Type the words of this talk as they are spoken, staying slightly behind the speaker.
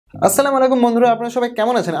আসসালামু আলাইকুম বন্ধুরা, আপনারা সবাই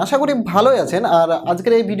কেমন আছেন? আশা করি ভালোই আছেন। আর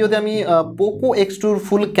আজকের এই ভিডিওতে আমি পোকো X2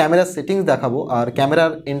 ফুল ক্যামেরা সেটিংস দেখাবো। আর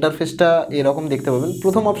ক্যামেরার ইন্টারফেসটা এরকম দেখতে পাবেন।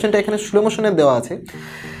 প্রথম অপশনটা এখানে স্লো মোশনের দেওয়া আছে।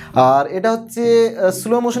 আর এটা হচ্ছে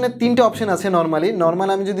স্লো মোশনের তিনটে অপশন আছে। নর্মাল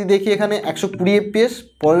আমি যদি দেখি এখানে 120 FPS,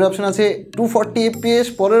 পরের অপশন আছে 240 FPS,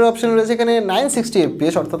 পরের অপশন রয়েছে এখানে 960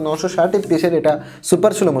 FPS অর্থাৎ 960 FPS এর এটা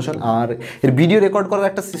সুপার স্লো মোশন। আর এর ভিডিও রেকর্ড করার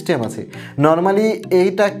একটা সিস্টেম আছে। নর্মালি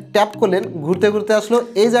এইটা ট্যাপ করলেন, ঘুরতে ঘুরতে আসলো,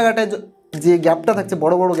 এই জায়গাটায় যে গ্যাপটা থাকছে,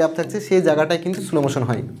 বড় বড় গ্যাপ থাকছে, সেই জায়গাটায় কিন্তু স্লো মোশন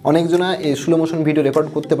হয়। অনেকজনা এই স্লো মোশন ভিডিও রেকর্ড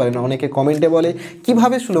করতে পারে না, অনেকে কমেন্টে বলে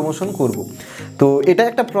কিভাবে স্লো মোশন করব। তো এটা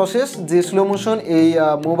একটা প্রসেস যে স্লো মোশন এই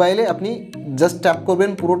মোবাইলে আপনি জাস্ট ট্যাপ করবেন,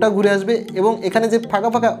 পুরোটা ঘুরে আসবে এবং এখানে যে ফাঁকা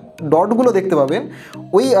ফাঁকা ডটগুলো দেখতে পাবেন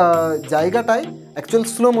ওই জায়গাটায় অ্যাকচুয়াল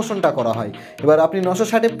স্লো মোশনটা করা হয়। এবার আপনি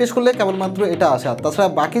 960 FPS করলে কেবলমাত্র এটা আসে। আর তাছাড়া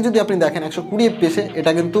বাকি যদি আপনি দেখেন 120 FPS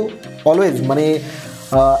এটা কিন্তু অলওয়েজ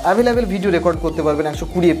অ্যাভেলেবেল ভিডিও রেকর্ড করতে পারবেন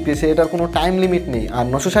 120 FPS এটার কোনো টাইম লিমিট নেই। আর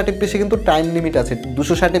 960 FPS কিন্তু টাইম লিমিট আছে,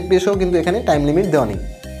 260 FPSও কিন্তু এখানে টাইম লিমিট দেওয়া নেই।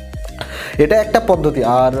 এটা একটা পদ্ধতি।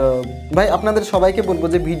 আর ভাই আপনাদের সবাইকে বলবো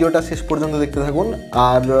যে ভিডিওটা শেষ পর্যন্ত দেখতে থাকুন।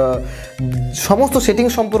 আর সমস্ত সেটিং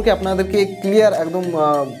সম্পর্কে আপনাদেরকে ক্লিয়ার একদম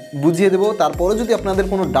বুঝিয়ে দেবো। তারপরে যদি আপনাদের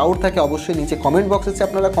কোনো ডাউট থাকে অবশ্যই নিচে কমেন্ট বক্স আছে,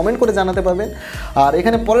 আপনারা কমেন্ট করে জানাতে পারবেন। আর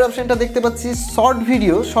এখানে পরের অপশানটা দেখতে পাচ্ছি শর্ট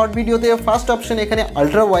ভিডিওতে ফার্স্ট অপশন এখানে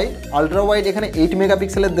আলট্রা ওয়াইড এখানে 8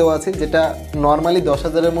 মেগাপিক্সেলের দেওয়া আছে, যেটা নর্মালি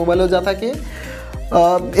 10,000-এর মোবাইলেও যা থাকে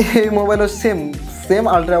এই মোবাইলও সেম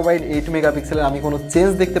আলট্রা ওয়াইড 8 মেগাপিক্সেলের। আমি কোনো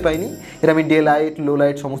চেঞ্জ দেখতে পাইনি। এর আমি ডে লাইট, লো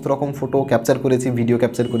লাইট সমস্ত রকম ফটো ক্যাপচার করেছি, ভিডিও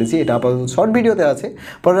ক্যাপচার করেছি। এটা আপাতত শর্ট ভিডিওতে আছে।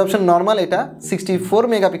 পরের অপশন নর্মাল, এটা 64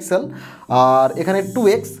 মেগাপিক্সেল। আর এখানে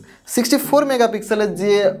 2x 64 মেগাপিক্সেলের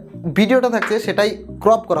যে ভিডিওটা থাকছে সেটাই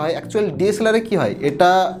ক্রপ করা হয়। অ্যাকচুয়াল ডিএসএলআরে কী হয়, এটা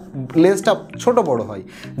লেন্সটা ছোট বড় হয়,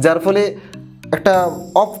 যার ফলে একটা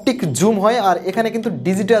অপটিক জুম হয়। আর এখানে কিন্তু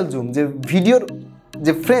ডিজিটাল জুম, যে ভিডিওর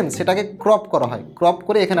যে ফ্রেম সেটাকে ক্রপ করা হয়, ক্রপ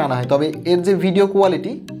করে এখানে আনা হয়। তবে এর যে ভিডিও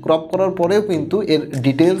কোয়ালিটি ক্রপ করার পরেও কিন্তু এর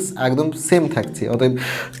ডিটেলস একদম সেম থাকছে। অতএব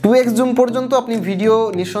 2x জুম পর্যন্ত আপনি ভিডিও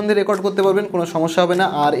নিঃসন্দেহে রেকর্ড করতে পারবেন, কোনো সমস্যা হবে না।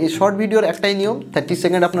 আর এই শর্ট ভিডিওর একটাই নিয়ম, 30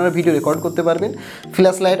 সেকেন্ড আপনারা ভিডিও রেকর্ড করতে পারবেন।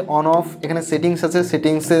 ফ্ল্যাশ লাইট অন অফ, এখানে সেটিংস আছে,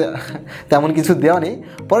 সেটিংসে তেমন কিছু দেওয়া নেই।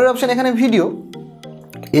 পরের অপশান এখানে ভিডিও,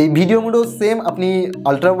 এই ভিডিও মোডও সেম, আপনি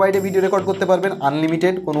আলট্রা ওয়াইডে ভিডিও রেকর্ড করতে পারবেন,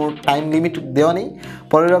 আনলিমিটেড, কোনো টাইম লিমিট দেওয়া নেই।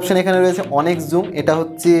 পরের অপশান এখানে রয়েছে অনেক জুম, এটা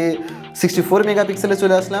হচ্ছে 64 মেগাপিক্সেলে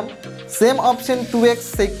চলে আসলাম। সেম অপশান 2x,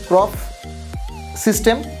 সেই ক্রপ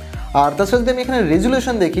সিস্টেম। আর তাছাড়া যদি আমি এখানে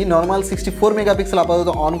রেজুলেশন দেখি, নর্মাল 64 মেগাপিক্সেল আপাতত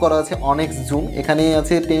অন করা আছে, অনেক জুম, এখানে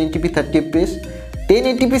আছে 1080p 30 FPS,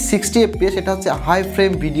 1080p 60 FPS। এটা হচ্ছে হাই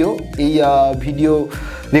ফ্রেম ভিডিও। এই ভিডিও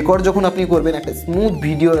রেকর্ড যখন আপনি করবেন একটা স্মুথ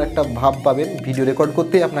ভিডিওর একটা ভাব পাবেন, ভিডিও রেকর্ড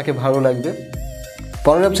করতেই আপনাকে ভালো লাগবে।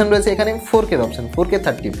 পরের অপশান রয়েছে এখানে 4K অপশান, 4K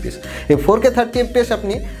 30 FPS। এই 4K 30 FPS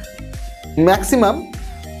আপনি ম্যাক্সিমাম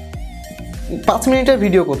 5 মিনিটের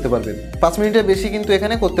ভিডিও করতে পারবেন, 5 মিনিটের বেশি কিন্তু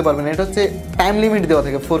এখানে করতে পারবেন। এটা হচ্ছে টাইম লিমিট দেওয়া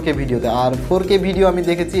থাকে 4K ভিডিওতে। আর 4K ভিডিও আমি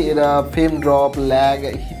দেখেছি এরা ফ্রেম ড্রপ, ল্যাগ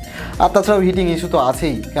আর তাছাড়াও হিটিং ইস্যু তো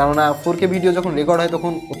আছেই, কেননা 4K ভিডিও যখন রেকর্ড হয়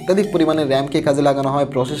তখন অত্যাধিক পরিমাণে র্যামকে কাজে লাগানো হয়,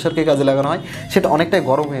 প্রসেসরকে কাজে লাগানো হয়, সেটা অনেকটাই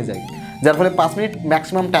গরম হয়ে যায়, যার ফলে 5 মিনিট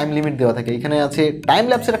ম্যাক্সিমাম টাইম লিমিট দেওয়া থাকে। এখানে আছে টাইম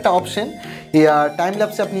ল্যাপসের একটা অপশন, এই টাইম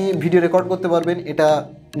ল্যাপসে আপনি ভিডিও রেকর্ড করতে পারবেন। এটা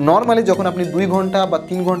নর্মালি যখন আপনি 2 ঘন্টা বা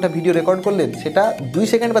 3 ঘন্টা ভিডিও রেকর্ড করলেন সেটা 2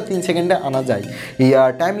 সেকেন্ড বা 3 সেকেন্ডে আনা যায় এই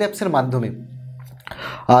টাইম ল্যাপসের মাধ্যমে।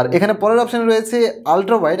 আর এখানে পরের অপশানে রয়েছে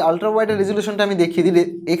আলট্রা ওয়াইডের রেজুলেশনটা আমি দেখিয়ে দিই।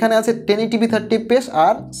 এখানে আছে 1080p 30 FPS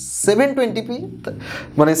আর 720p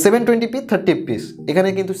 30 FPS। এখানে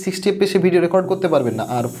কিন্তু 60 FPS ভিডিও রেকর্ড করতে পারবেন না,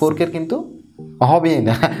 আর 4K কিন্তু হবেই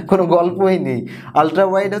না, কোনো গল্পই নেই। আলট্রা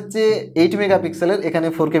ওয়াইড হচ্ছে 8 মেগাপিক্সেলের, এখানে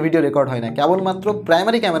 4K ভিডিও রেকর্ড হয় না, কেবলমাত্র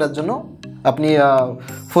প্রাইমারি ক্যামেরার জন্য আপনি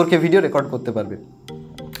 4K ভিডিও রেকর্ড করতে পারবেন।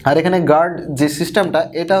 আর এখানে গার্ড যে সিস্টেমটা,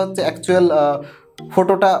 এটা হচ্ছে অ্যাকচুয়াল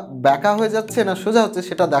ফটোটা ব্যাকা হয়ে যাচ্ছে না সোজা হচ্ছে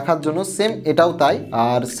সেটা দেখার জন্য, সেম এটাও তাই।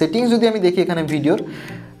 আর সেটিংস যদি আমি দেখি এখানে ভিডিওর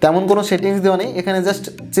তেমন কোনো সেটিংস দেওয়া নেই। এখানে জাস্ট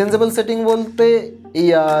চেঞ্জেবল সেটিং বলতে এই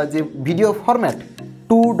যে video format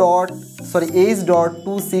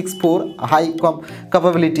H.264 high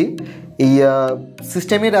capability এই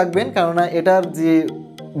সিস্টেমে রাখবেন, কেননা এটার যে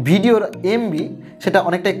ভিডিওর এমবি সেটা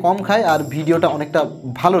অনেকটাই কম খায় আর ভিডিওটা অনেকটা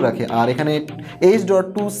ভালো রাখে। আর এখানে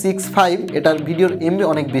H.265 এটার ভিডিওর এমবি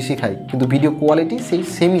অনেক বেশি খায়, কিন্তু ভিডিও কোয়ালিটি সেই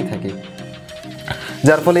সেমই থাকে,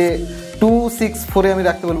 যার ফলে 264-এ আমি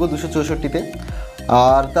রাখতে বলবো, 264-তে।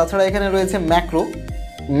 আর তাছাড়া এখানে রয়েছে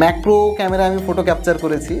ম্যাক্রো ক্যামেরা, আমি ফটো ক্যাপচার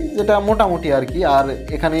করেছি, যেটা মোটামুটি আর কি। আর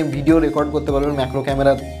এখানে ভিডিও রেকর্ড করতে পারবেন, ম্যাক্রো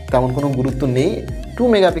ক্যামেরার তেমন কোনো গুরুত্ব নেই, 2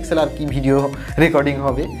 মেগাপিক্সেল আর কি ভিডিও রেকর্ডিং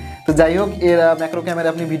হবে। তো যাই হোক, এর ম্যাক্রো ক্যামেরা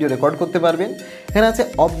আপনি ভিডিও রেকর্ড করতে পারবেন। এখানে আছে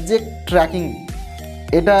অবজেক্ট ট্র্যাকিং,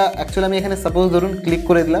 এটা অ্যাকচুয়ালি আমি এখানে সাপোজ ধরুন ক্লিক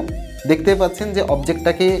করে দিলাম, দেখতে পাচ্ছেন যে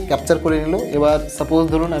অবজেক্টটাকে ক্যাপচার করে নিল। এবার সাপোজ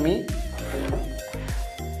ধরুন আমি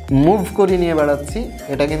মুভ করে নিয়ে বেড়াচ্ছি,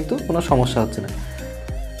 এটা কিন্তু কোনো সমস্যা হচ্ছে না।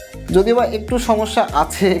 যদিও বা একটু সমস্যা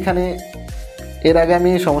আছে এখানে, এর আগে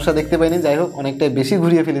আমি সমস্যা দেখতে পাইনি, যাই হোক অনেকটাই বেশি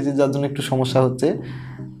ঘুরিয়ে ফেলেছি যার জন্য একটু সমস্যা হচ্ছে।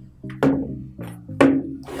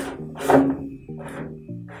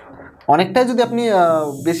 অনেকটাই যদি আপনি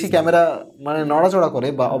বেশি ক্যামেরা মানে নড়াচড়া করে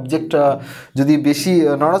বা অবজেক্ট যদি বেশি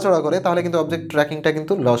নড়াচড়া করে তাহলে কিন্তু অবজেক্ট ট্র্যাকিংটা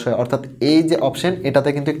কিন্তু লস হয়, অর্থাৎ এই যে অপশন এটাতে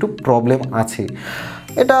কিন্তু একটু প্রবলেম আছে।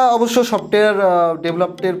 এটা অবশ্য সফটওয়্যার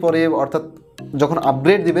ডেভেলপমেন্টের পরে অর্থাৎ যখন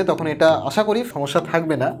আপগ্রেড দিবে তখন এটা আশা করি সমস্যা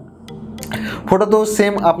থাকবে না। ফটো তো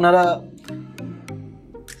সেম আপনারা,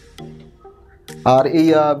 আর এই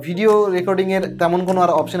ভিডিও রেকর্ডিংয়ের তেমন কোনো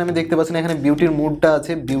আর অপশন আমি দেখতে পাচ্ছি না। এখানে বিউটির মুডটা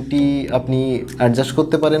আছে, বিউটি আপনি অ্যাডজাস্ট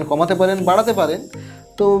করতে পারেন, কমাতে পারেন, বাড়াতে পারেন,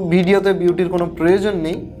 তো ভিডিওতে বিউটির কোনো প্রয়োজন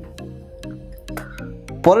নেই।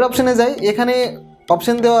 পরের অপশানে যাই, এখানে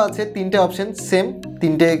অপশন দেওয়া আছে 3টে অপশন সেম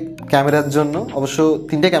 3টে ক্যামেরার জন্য। অবশ্য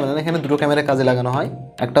 3টে ক্যামেরা না, এখানে 2টো ক্যামেরা কাজে লাগানো হয়।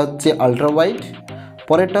 একটা হচ্ছে আলট্রা ওয়াইড,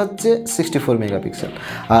 পরেরটা হচ্ছে 64 মেগাপিক্সেল।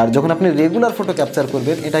 আর যখন আপনি রেগুলার ফটো ক্যাপচার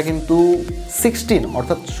করবেন এটা কিন্তু 16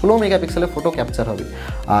 অর্থাৎ 16 মেগাপিক্সেলের ফটো ক্যাপচার হবে।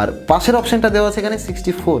 আর পাশের অপশানটা দেওয়া আছে এখানে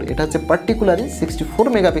 64, এটা হচ্ছে পার্টিকুলারলি 64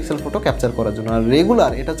 মেগাপিক্সেল ফটো ক্যাপচার করার জন্য। আর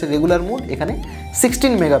রেগুলার, এটা হচ্ছে রেগুলার মোড, এখানে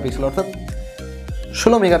 16 মেগাপিক্সেল অর্থাৎ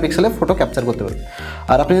 16 মেগাপিক্সেলের ফটো ক্যাপচার করতে পারবেন।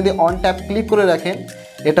 আর আপনি যদি অন ট্যাপ ক্লিক করে রাখেন,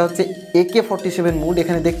 এটা হচ্ছে AK47 মোড।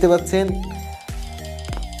 এখানে দেখতে পাচ্ছেন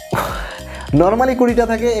নর্মালি 20টা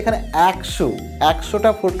থাকে, এখানে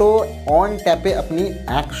 100টা ফটো অন ট্যাপে আপনি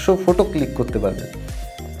 100 ফটো ক্লিক করতে পারবেন।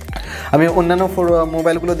 আমি অন্যান্য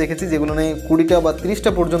মোবাইলগুলো দেখেছি যেগুলো নিয়ে 20টা বা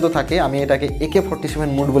 30টা পর্যন্ত থাকে, আমি এটাকে AK47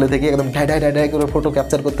 মোড বলে থাকি। একদম ঢাই করে ফটো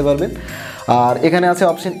ক্যাপচার করতে পারবেন। আর এখানে আছে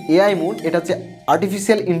অপশন AI মোড, এটা হচ্ছে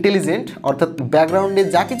আর্টিফিশিয়াল ইন্টেলিজেন্ট, অর্থাৎ ব্যাকগ্রাউন্ডে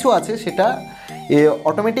যা কিছু আছে সেটা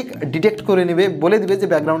অটোমেটিক ডিটেক্ট করে নেবে, বলে দিবে যে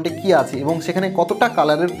ব্যাকগ্রাউন্ডে কী আছে এবং সেখানে কতটা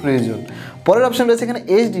কালারের প্রয়োজন। পরের অপশন রয়েছে এখানে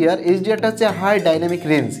HDRটা হচ্ছে হাই ডাইনামিক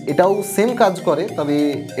রেঞ্জ, এটাও সেম কাজ করে, তবে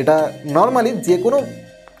এটা নর্মালি যে কোনো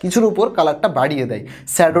কিছুর উপর কালারটা বাড়িয়ে দেয়,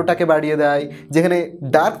 শ্যাডোটাকে বাড়িয়ে দেয়, যেখানে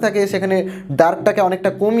ডার্ক থাকে সেখানে ডার্কটাকে অনেকটা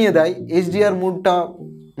কমিয়ে দেয়। HDR মোডটা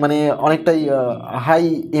মানে অনেকটাই হাই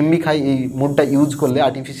এমবি খায় এই মোডটা ইউজ করলে।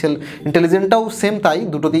 আর্টিফিশিয়াল ইন্টেলিজেন্টটাও সেম তাই,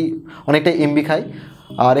 দুটোতেই অনেকটাই এমবি খায়।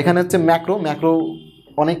 আর এখানে হচ্ছে ম্যাক্রো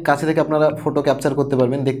অনেক কাছে থেকে আপনারা ফটো ক্যাপচার করতে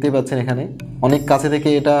পারবেন, দেখতেই পাচ্ছেন এখানে অনেক কাছে থেকে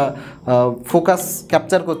এটা ফোকাস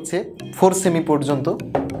ক্যাপচার করছে 4 সেমি পর্যন্ত,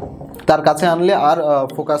 তার কাছে আনলে আর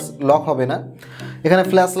ফোকাস লক হবে না। এখানে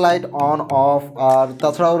ফ্ল্যাশ লাইট অন অফ, আর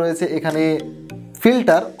তাছাড়াও রয়েছে এখানে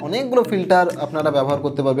ফিল্টার, অনেকগুলো ফিল্টার আপনারা ব্যবহার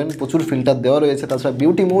করতে পারবেন, প্রচুর ফিল্টার দেওয়া রয়েছে। তাছাড়া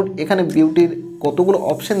বিউটি মোড, এখানে বিউটির কতগুলো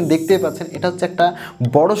অপশন দেখতে পাচ্ছেন, এটা হচ্ছে একটা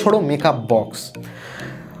বড় সড়ো মেকআপ বক্স,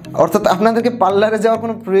 অর্থাৎ আপনাদেরকে পার্লারে যাওয়ার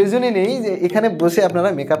কোনো প্রয়োজনই নেই, যে এখানে বসে আপনারা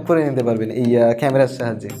মেকআপ করে নিতে পারবেন এই ক্যামেরার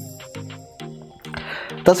সাহায্যে।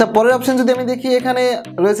 তাছাড়া পরের অপশন যদি আমি দেখি, এখানে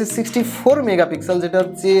রয়েছে 64 মেগাপিক্সেল, যেটা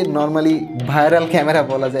হচ্ছে নর্মালি ভাইরাল ক্যামেরা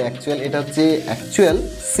বলা যায় অ্যাকচুয়াল, এটা হচ্ছে অ্যাকচুয়াল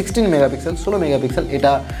 16 মেগাপিক্সেল 16 মেগাপিক্সেল।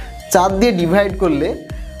 এটা 4 দিয়ে ডিভাইড করলে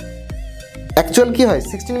অ্যাকচুয়াল কী হয়,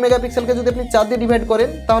 16 মেগাপিক্সেলকে যদি আপনি 4 দিয়ে ডিভাইড করেন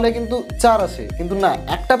তাহলে কিন্তু 4 আসে, কিন্তু না,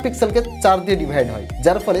 একটা পিক্সেলকে 4 দিয়ে ডিভাইড হয়,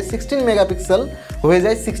 যার ফলে 16 মেগাপিক্সেল হয়ে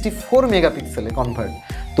যায় 64 মেগাপিক্সেলে কনভার্ট।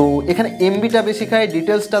 তো এখানে এমবিটা বেশি খায়,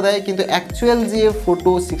 ডিটেলসটা দেয়, কিন্তু অ্যাকচুয়াল যে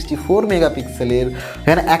ফটো 64 মেগাপিক্সেলের,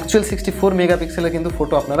 এখানে অ্যাকচুয়াল 64 মেগাপিক্সেলের কিন্তু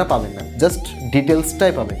ফটো আপনারা পাবেন না, জাস্ট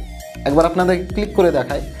ডিটেলসটাই পাবেন। একবার আপনাদের ক্লিক করে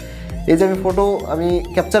দেখায়, এই যে আমি ফটো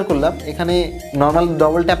ক্যাপচার করলাম, এখানে নর্মাল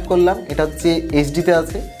ডবল ট্যাপ করলাম, এটা হচ্ছে এইচডিতে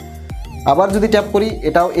আছে। আবার যদি ট্যাপ করি,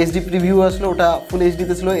 এটাও এইচডি প্রিভিউ আসলো, ওটা ফুল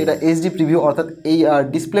এইচডিতে ছিল, এটা এইচডি প্রিভিউ, অর্থাৎ এই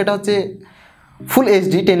ডিসপ্লেটা হচ্ছে ফুল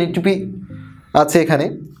এইচডি 1080p আছে এখানে।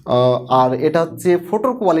 আর এটা হচ্ছে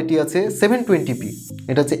ফটোর কোয়ালিটি আছে 720p,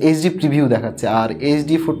 এটা হচ্ছে এইচডি প্রিভিউ দেখাচ্ছে। আর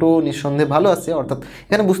এইচডি ফটো নিঃসন্দেহে ভালো আছে, অর্থাৎ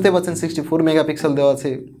এখানে বুঝতে পারছেন 64 মেগাপিক্সেল দেওয়া আছে,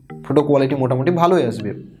 ফটো কোয়ালিটি মোটামুটি ভালোই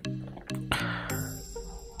আসবে।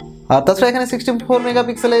 আর তাছাড়া এখানে 64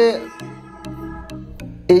 মেগাপিক্সেলে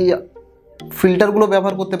এই ফিল্টারগুলো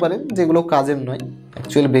ব্যবহার করতে পারেন, যেগুলো কাজের নয়,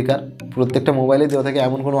 অ্যাকচুয়ালি বেকার, প্রত্যেকটা মোবাইলে দেওয়া থাকে,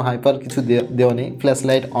 এমন কোনো হাইপার কিছু দেওয়া নেই। Flash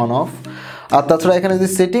light on of. আর তাছাড়া এখানে যদি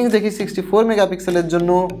সেটিংস দেখি, 64 মেগাপিক্সেলের জন্য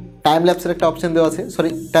টাইম ল্যাপসের একটা অপশন দেওয়া আছে, সরি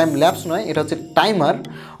টাইম ল্যাপস নয়, এটা হচ্ছে টাইমার,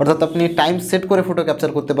 অর্থাৎ আপনি টাইম সেট করে ফটো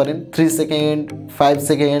ক্যাপচার করতে পারেন, 3 second 5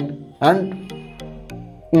 second and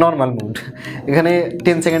normal mode. এখানে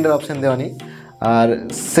 10 সেকেন্ডের অপশন দেওয়া নেই। আর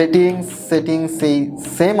সেটিংস সেই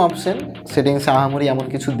সেম অপশন, সেটিংস আহামরি এমন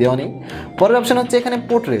কিছু দেওয়া নেই। পরের অপশন হচ্ছে এখানে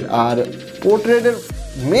পোর্ট্রেট, আর পোর্ট্রেটের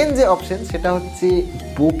মেন যে অপশন সেটা হচ্ছে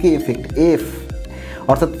বোকে এফেক্ট এফ,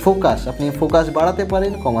 অর্থাৎ ফোকাস, আপনি ফোকাস বাড়াতে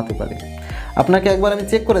পারেন, কমাতে পারেন। আপনাকে একবার আমি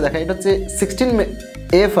চেক করে দেখাই, এটা হচ্ছে 16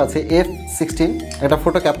 এফ আছে, F16, একটা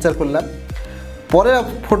ফটো ক্যাপচার করলাম, পরের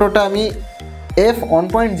ফটোটা আমি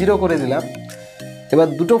f1.0 করে দিলাম। এবার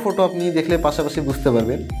দুটো ফটো আপনি দেখলে পাশাপাশি বুঝতে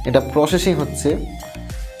পারবেন এটা প্রসেসিং হচ্ছে।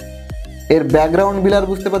 এর ব্যাকগ্রাউন্ড ব্লার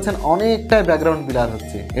বুঝতে পারছেন, অনেকটাই ব্যাকগ্রাউন্ড ব্লার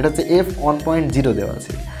হচ্ছে। এটা হচ্ছে f1.0 দেওয়া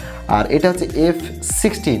আছে। আর এটা হচ্ছে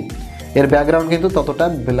f16, এর ব্যাকগ্রাউন্ড কিন্তু ততটা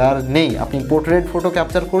ব্লার নেই। আপনি পোর্ট্রেট ফটো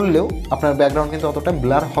ক্যাপচার করলেও আপনার ব্যাকগ্রাউন্ড কিন্তু অতটা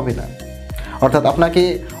ব্লার হবে না। অর্থাৎ আপনাকে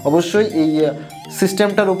অবশ্যই এই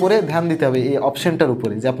সিস্টেমটার উপরে ধ্যান দিতে হবে, এই অপশানটার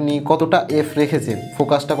উপরে, যে আপনি কতটা এফ রেখেছেন,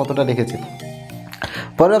 ফোকাসটা কতটা রেখেছেন।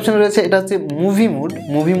 পরের অপশান রয়েছে এটা হচ্ছে মুভি মুড।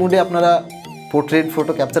 মুভি মুডে আপনারা পোর্ট্রেট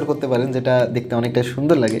ফটো ক্যাপচার করতে পারেন, যেটা দেখতে অনেকটা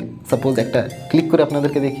সুন্দর লাগে। সাপোজ একটা ক্লিক করে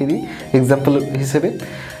আপনাদেরকে দেখিয়ে দিই এক্সাম্পল হিসেবে।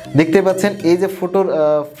 দেখতে পাচ্ছেন এই যে ফটোর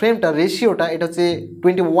ফ্রেমটা, রেশিওটা, এটা হচ্ছে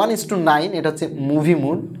 21:9। এটা হচ্ছে মুভি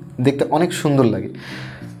মুড, দেখতে অনেক সুন্দর লাগে।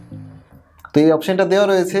 তো এই অপশানটা দেওয়া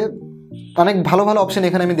রয়েছে। অনেক ভালো ভালো অপশান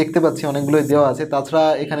এখানে আমি দেখতে পাচ্ছি, অনেকগুলোই দেওয়া আছে। তাছাড়া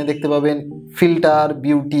এখানে দেখতে পাবেন ফিল্টার,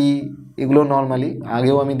 বিউটি, এগুলো নর্মালি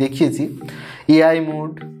আগেও আমি দেখিয়েছি। AI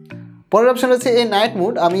mood. পরের অপশান রয়েছে এই নাইট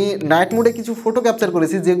মুড। আমি নাইট মুডে কিছু ফটো ক্যাপচার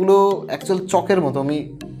করেছি যেগুলো অ্যাকচুয়াল চকের মতো। আমি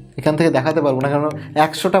এখান থেকে দেখাতে পারবো না, কারণ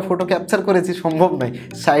 100টা ফটো ক্যাপচার করেছি, সম্ভব নয়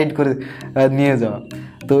সাইড করে নিয়ে যাওয়া।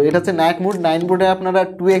 তো এটা হচ্ছে নাইট মুড। নাইট মুডে আপনারা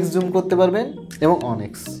 2x জুম করতে পারবেন এবং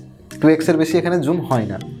 1x, 2xের বেশি এখানে জুম হয়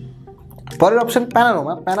না। পরের অপশান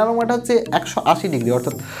প্যানোরামা। প্যানোরামাটা হচ্ছে 180 ডিগ্রি,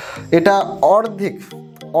 অর্থাৎ এটা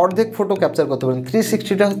অর্ধেক ফটো ক্যাপচার করতে পারবেন।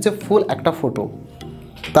 360টা হচ্ছে ফুল একটা ফটো,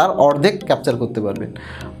 তার অর্ধেক ক্যাপচার করতে পারবেন।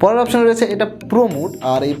 পরের অপশান রয়েছে এটা প্রো মুড।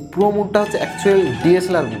 আর এই প্রো মুডটা হচ্ছে অ্যাকচুয়াল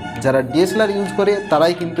ডিএসএলআর মুড। যারা ডিএসএলআর ইউজ করে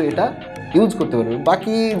তারাই কিন্তু এটা ইউজ করতে পারবে,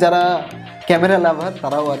 বাকি যারা ক্যামেরা লাভার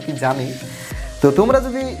তারাও আর কি জানে। তো তোমরা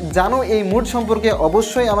যদি জানো এই মুড সম্পর্কে,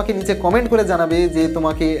 অবশ্যই আমাকে নিচে কমেন্ট করে জানাবে যে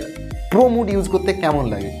তোমাকে প্রো মুড ইউজ করতে কেমন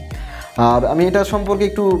লাগে। আর আমি এটা সম্পর্কে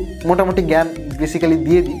একটু মোটামুটি জ্ঞান বেসিক্যালি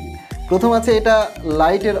দিয়ে দিই। প্রথম আছে এটা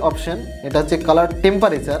লাইটের অপশান। এটা হচ্ছে কালার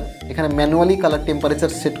টেম্পারেচার। এখানে ম্যানুয়ালি কালার টেম্পারেচার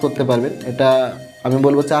সেট করতে পারবেন। এটা আমি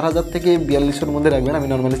বলবো 4000 থেকে 4200-এর মধ্যে রাখবেন। আমি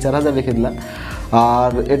নর্মালি 4000 রেখে দিলাম।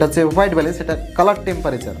 আর এটা হচ্ছে হোয়াইট ব্যালেন্স। এটা কালার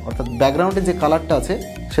টেম্পারেচার, অর্থাৎ ব্যাকগ্রাউন্ডে যে কালারটা আছে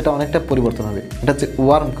সেটা অনেকটা পরিবর্তন হবে। এটা হচ্ছে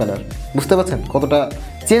ওয়ার্ম কালার। বুঝতে পারছেন কতটা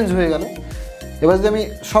চেঞ্জ হয়ে গেল। এবার যদি আমি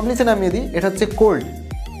সব নিচে নামিয়ে দিই, এটা হচ্ছে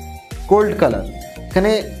কোল্ড কালার।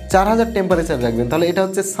 এখানে 4000 টেম্পারেচার রাখবেন, তাহলে এটা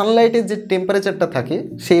হচ্ছে সানলাইটের যে টেম্পারেচারটা থাকে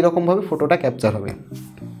সেই রকমভাবে ফটোটা ক্যাপচার হবে।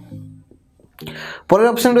 পরের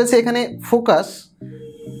অপশান রয়েছে এখানে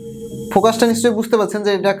ফোকাসটা নিশ্চয়ই বুঝতে পারছেন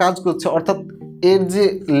যে এটা কাজ করছে। অর্থাৎ এর যে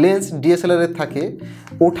লেন্স ডিএসএলআর থাকে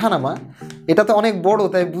ওঠানামা, এটা তো অনেক বড়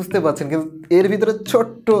তাই বুঝতে পারছেন, কিন্তু এর ভিতরে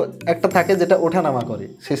ছোট্ট একটা থাকে যেটা ওঠানামা করে,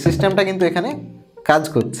 সেই সিস্টেমটা কিন্তু এখানে কাজ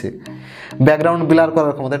করছে। ব্যাকগ্রাউন্ড ব্লার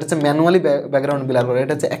করার ক্ষমতা, এটা হচ্ছে ম্যানুয়ালি ব্যাকগ্রাউন্ড ব্লার করে।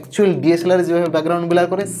 এটা হচ্ছে অ্যাকচুয়াল ডিএসএলআর যেভাবে ব্যাকগ্রাউন্ড ব্লার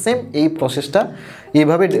করে, সেম এই প্রসেসটা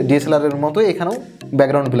এইভাবে ডিএসএলআরের মতোই এখানেও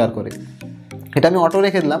ব্যাকগ্রাউন্ড ব্লার করে। এটা আমি অটো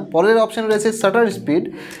রেখে দিলাম। পরের অপশান রয়েছে শাটার স্পিড।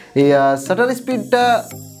 এই শাটার স্পিডটা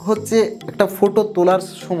হচ্ছে একটা ফটো তোলার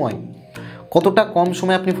সময় কতটা কম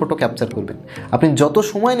সময় আপনি ফটো ক্যাপচার করবেন। আপনি যত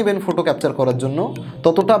সময় নেবেন ফটো ক্যাপচার করার জন্য,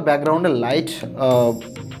 ততটা ব্যাকগ্রাউন্ডে লাইট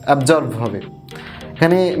অ্যাবজর্ব হবে।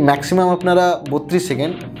 এখানে ম্যাক্সিমাম আপনারা 32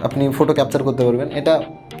 সেকেন্ড আপনি ফটো ক্যাপচার করতে পারবেন। এটা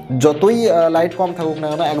যতই লাইট কম থাকুক না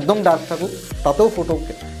কেন, একদম ডার্ক থাকুক, তাতেও ফটো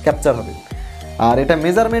ক্যাপচার হবে। আর এটা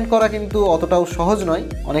মেজারমেন্ট করা কিন্তু অতটাও সহজ নয়,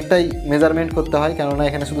 অনেকটাই মেজারমেন্ট করতে হয়, কেননা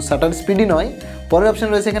এখানে শুধু শাটার স্পিডই নয়। পরের অপশান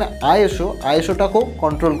রয়েছে এখানে আইএসওটাকেও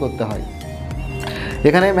কন্ট্রোল করতে হয়।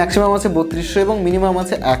 এখানে ম্যাক্সিমাম আছে 3200 এবং মিনিমাম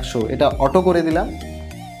আছে 100। এটা অটো করে দিলাম।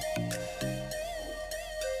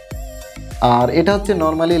 আর এটা হচ্ছে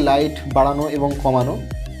নর্মালি লাইট বাড়ানো এবং কমানো,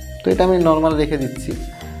 তো এটা আমি নর্মাল রেখে দিচ্ছি।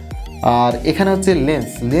 আর এখানে হচ্ছে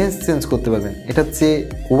লেন্স চেঞ্জ করতে পারবেন। এটা হচ্ছে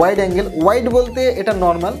ওয়াইড অ্যাঙ্গেল, ওয়াইড বলতে এটা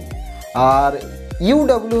নর্মাল। আর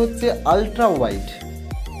ইউডাব্লিউ হচ্ছে আলট্রা ওয়াইড,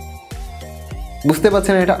 বুঝতে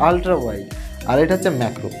পারছেন এটা আলট্রা ওয়াইড। আর এটা হচ্ছে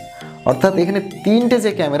ম্যাক্রো। অর্থাৎ এখানে তিনটে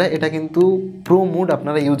যে ক্যামেরা, এটা কিন্তু প্রো মুড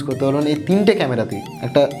আপনারা ইউজ করতে পারবেন এই তিনটে ক্যামেরাতেই।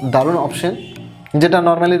 একটা দারুণ অপশান, যেটা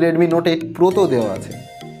নর্মালি রেডমি নোট 8 প্রোতেও দেওয়া আছে।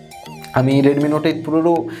 আমি রেডমি নোট 8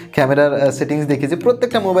 প্রোরও ক্যামেরার সেটিংস দেখেছি।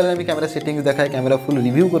 প্রত্যেকটা মোবাইলে আমি ক্যামেরা সেটিংস দেখাই, ক্যামেরা ফুল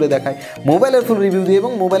রিভিউ করে দেখাই, মোবাইলের ফুল রিভিউ দিই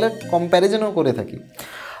এবং মোবাইলের কম্প্যারিজনও করে থাকি।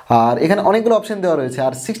 আর এখানে অনেকগুলো অপশান দেওয়া রয়েছে।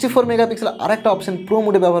 আর 64 মেগাপিক্সেল আরেকটা অপশান প্রো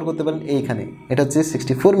মোডে ব্যবহার করতে পারেন এইখানে। এটা হচ্ছে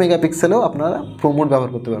 64 মেগাপিক্সেলেও আপনারা প্রো মোড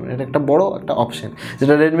ব্যবহার করতে পারবেন। এটা একটা বড় একটা অপশান,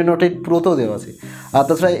 যেটা রেডমি নোট 8 প্রোতেও দেওয়া আছে। আর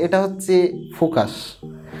তাছাড়া এটা হচ্ছে ফোকাস।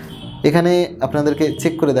 এখানে আপনাদেরকে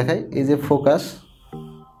চেক করে দেখাই, এই যে ফোকাস,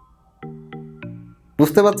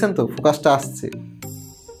 বুঝতে পারছেন তো ফোকাসটা আসছে,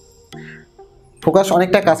 ফোকাস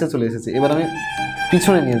অনেকটা কাছে চলে এসেছে। এবার আমি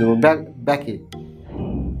পিছনে নিয়ে যাবো, ব্যাকে,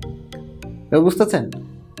 এবার বুঝতে পারছেন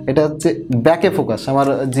এটা হচ্ছে ব্যাকে ফোকাস। আমার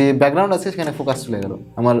যে ব্যাকগ্রাউন্ড আছে সেখানে ফোকাস চলে গেল,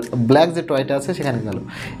 আমার ব্ল্যাক যে টয়টা আছে সেখানে গেল।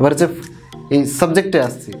 এবার হচ্ছে এই সাবজেক্টে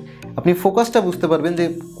আসছি। আপনি ফোকাসটা বুঝতে পারবেন যে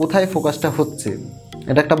কোথায় ফোকাসটা হচ্ছে।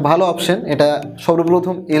 এটা একটা ভালো অপশন। এটা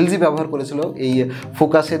সর্বপ্রথম এলজি ব্যবহার করেছিল, এই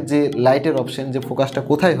ফোকাসের যে লাইটের অপশন, যে ফোকাসটা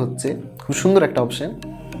কোথায় হচ্ছে, খুব সুন্দর একটা অপশন।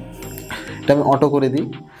 এটা আমি অটো করে দিই।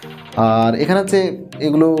 আর এখানে হচ্ছে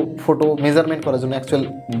এগুলো ফটো মেজারমেন্ট করার জন্য, অ্যাকচুয়াল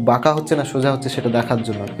বাঁকা হচ্ছে না সোজা হচ্ছে সেটা দেখার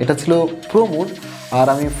জন্য। এটা ছিল প্রো মোড। আর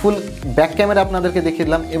আমি ফুল ব্যাক ক্যামেরা আপনাদেরকে দেখিয়ে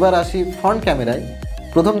দিলাম। এবার আসি ফ্রন্ট ক্যামেরায়,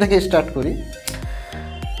 প্রথম থেকে স্টার্ট করি।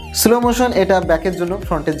 স্লো মোশন এটা ব্যাকের জন্য,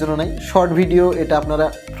 ফ্রন্টের জন্য নাই। শর্ট ভিডিও এটা আপনারা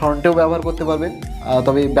ফ্রন্টেও ব্যবহার করতে পারবেন,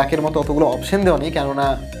 তবে ব্যাকের মতো অতগুলো অপশন দেওয়া নেই, কেননা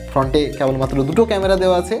ফ্রন্টে কেবলমাত্র দুটো ক্যামেরা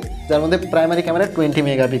দেওয়া আছে, যার মধ্যে প্রাইমারি ক্যামেরা 20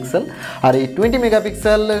 মেগাপিক্সেল। আর এই 20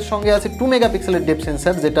 মেগাপিক্সেলের সঙ্গে আছে 2 মেগাপিক্সেলের ডেপথ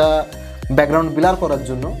সেন্সার, যেটা ব্যাকগ্রাউন্ড ব্লার করার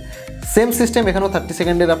জন্য। সেম সিস্টেম এখানেও 30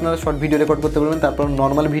 সেকেন্ডের আপনারা শর্ট ভিডিও রেকর্ড করতে পারবেন। তারপর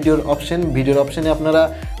নর্মাল ভিডিওর অপশনে আপনারা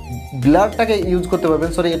ব্লারটাকে ইউজ করতে পারবেন,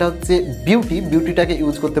 সরি এটা হচ্ছে বিউটিটাকে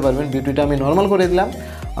ইউজ করতে পারবেন। বিউটিটা আমি নর্মাল করে দিলাম।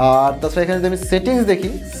 আর তাছাড়া এখানে যদি আমি সেটিংস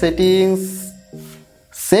দেখি,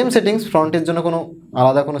 সেম সেটিংস, ফ্রন্টের জন্য কোনো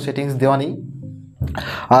আলাদা কোনো সেটিংস দেওয়া নেই।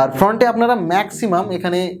 আর ফ্রন্টে আপনারা ম্যাক্সিমাম,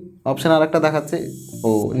 এখানে অপশান আর একটা দেখাচ্ছে,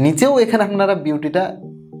 নিচেও এখানে আপনারা বিউটিটা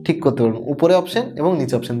ঠিক করতে পারবেন। উপরে অপশান এবং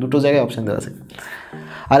নিচে অপশান, দুটো জায়গায় অপশান দেওয়া আছে।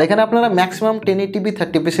 আর এখানে আপনারা maximum 1080p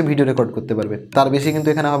 30fps video record করতে পারবেন, তার বেশি কিন্তু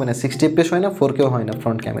এখানে হবে না। 60fps হয় না, 4K হয় না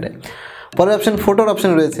ফ্রন্ট ক্যামেরায়। পরের অপশান ফটোর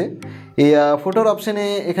অপশান রয়েছে। এই ফটোর অপশানে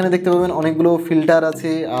এখানে দেখতে পাবেন অনেকগুলো ফিল্টার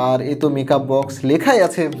আছে। আর এ তো মেকআপ বক্স লেখাই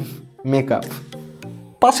আছে, মেকআপ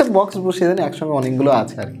পাশে বক্স বসিয়ে দেন, একসঙ্গে অনেকগুলো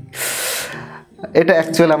আছে আর কি। এটা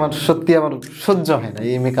অ্যাকচুয়াল আমার সত্যি আমার সহ্য হয় না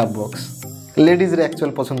এই মেকআপ বক্স। লেডিজরা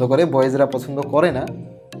অ্যাকচুয়াল পছন্দ করে, বয়েজরা পছন্দ করে না।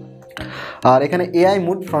 আর এখানে এআই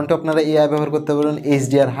মুড, ফ্রন্টে আপনারা এআই ব্যবহার করতে পারেন।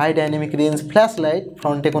 HDR high dynamic range, flash light,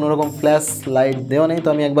 ফ্রন্টে কোনো রকম ফ্ল্যাশ লাইট দেওয়া নেই, তো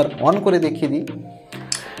আমি একবার অন করে দেখিয়ে দিই।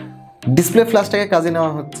 ডিসপ্লে ফ্ল্যাশটাকে কাজে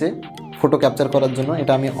নেওয়া হচ্ছে ফটো ক্যাপচার করার জন্য,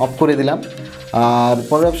 এটা আমি অফ করে দিলাম। আর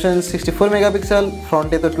পরের অপশান 64 মেগাপিক্সেল,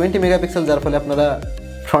 ফ্রন্টে তো 20 মেগাপিক্সেল, যার ফলে আপনারা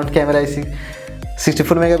ফ্রন্ট ক্যামেরায়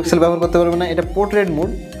 64 মেগাপিক্সেল ব্যবহার করতে পারবেন না। এটা পোর্ট্রেট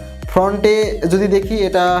মোড, ফ্রন্টে যদি দেখি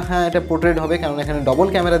এটা, হ্যাঁ এটা পোর্ট্রেট হবে, কারণ এখানে ডবল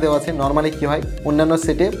ক্যামেরা দেওয়া আছে। নর্মালি কী হয়, অন্যান্য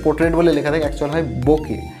সেটে পোর্ট্রেট বলে লেখা থাকে, অ্যাকচুয়াল হয়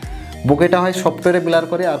বোকেটা হয় সফটওয়্যারে ব্লার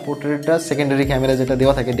করে, আর পোর্ট্রেটটা সেকেন্ডারি ক্যামেরা যেটা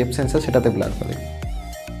দেওয়া থাকে ডেপথ সেন্সার, সেটাতে ব্লার করে।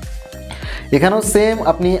 এখানেও সেম,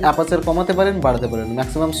 আপনি অ্যাপারচার কমাতে পারেন, বাড়াতে পারেন,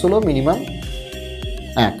 ম্যাক্সিমাম 16, মিনিমাম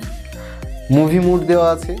 1। মুভি মুড দেওয়া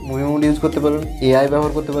আছে, মুভি মুড ইউজ করতে পারবেন। এআই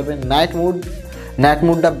ব্যবহার করতে পারবেন। নাইট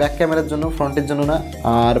মুডটা ব্যাক ক্যামেরার জন্য, ফ্রন্টের জন্য না।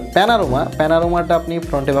 আর প্যানারোমাটা আপনি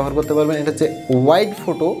ফ্রন্টে ব্যবহার করতে পারবেন। এটা হচ্ছে ওয়াইড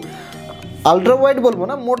ফটো, আলট্রা ওয়াইড বলবো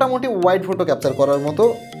না, মোটামুটি ওয়াইড ফটো ক্যাপচার করার মতো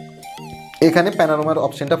এখানে প্যানারোমার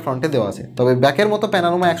অপশনটা ফ্রন্টে দেওয়া আছে। তবে ব্যাকের মতো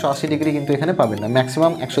প্যানারোমা 180 ডিগ্রি কিন্তু এখানে পাবেন না,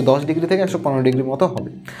 ম্যাক্সিমাম 110 ডিগ্রি থেকে 115 ডিগ্রির মতো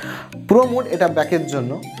হবে। প্রো মোড এটা ব্যাকের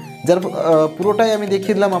জন্য, যার পুরোটাই আমি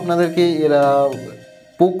দেখিয়ে দিলাম আপনাদেরকে। এরা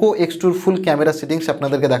পোকো X2 ফুল ক্যামেরা সেটিংস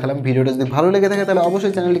আপনাদেরকে দেখালাম। ভিডিওটা যদি ভালো লেগে থাকে তাহলে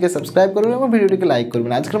অবশ্যই চ্যানেলটিকে সাবস্ক্রাইব করবেন এবং ভিডিওটিকে লাইক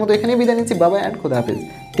করবেন। আজকের মতো এখানেই বিদায় নিচ্ছি। বাই বাই অ্যান্ড খোদা হাফেজ,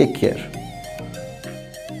 টেক কেয়ার।